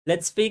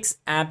Let's fix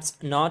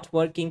apps not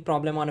working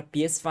problem on a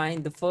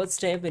PS5. The first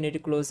step, we need to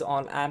close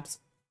all apps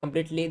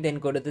completely, then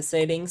go to the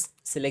settings,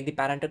 select the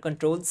parental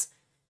controls,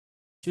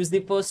 choose the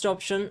first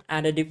option,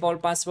 add a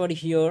default password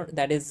here,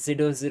 that is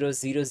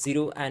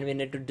 0000, and we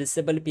need to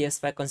disable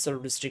PS5 console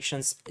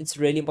restrictions. It's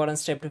really important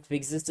step to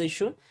fix this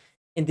issue.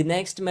 In the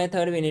next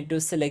method, we need to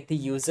select the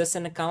users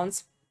and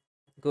accounts,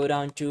 go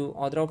down to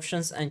other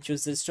options and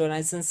choose restore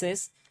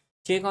licenses.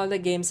 Check all the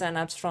games and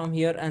apps from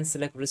here and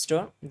select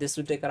restore. This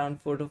will take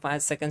around 4 to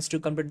 5 seconds to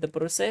complete the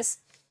process.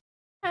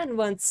 And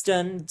once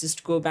done,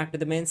 just go back to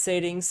the main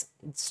settings,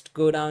 just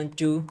go down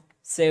to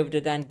save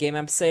data and game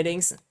app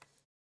settings,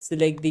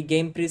 select the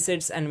game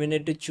presets, and we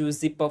need to choose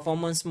the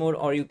performance mode,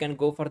 or you can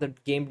go for the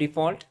game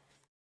default.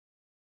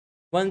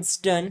 Once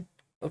done,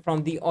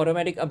 from the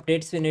automatic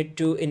updates, we need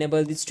to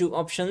enable these two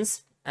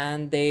options,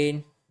 and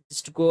then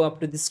just go up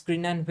to the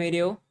screen and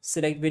video,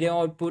 select video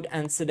output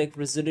and select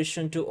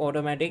resolution to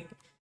automatic,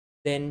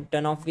 then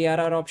turn off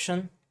VRR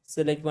option,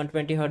 select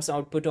 120 Hz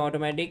output to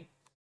automatic,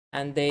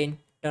 and then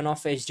turn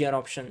off HDR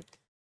option.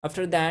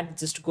 After that,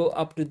 just go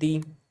up to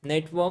the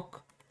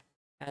network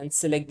and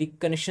select the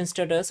connection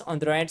status. On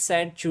the right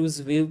side, choose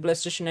view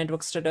PlayStation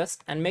network status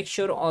and make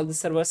sure all the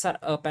servers are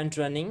up and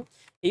running.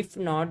 If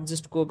not,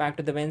 just go back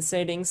to the main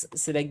settings,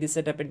 select the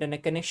setup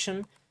internet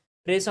connection,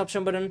 press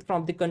option button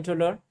from the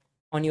controller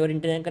on your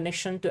internet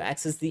connection to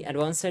access the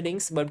advanced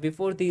settings. But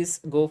before this,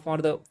 go for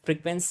the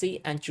frequency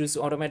and choose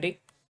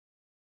automatic.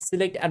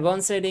 Select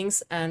advanced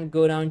settings and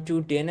go down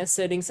to DNS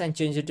settings and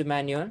change it to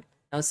manual.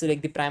 Now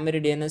select the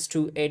primary DNS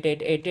to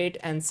 8888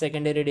 and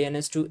secondary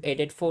DNS to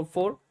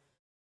 8844.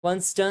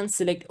 Once done,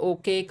 select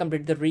OK,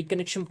 complete the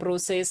reconnection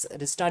process,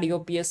 restart your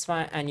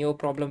PS5 and your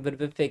problem will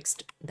be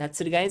fixed. That's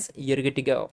it guys, you're good to go.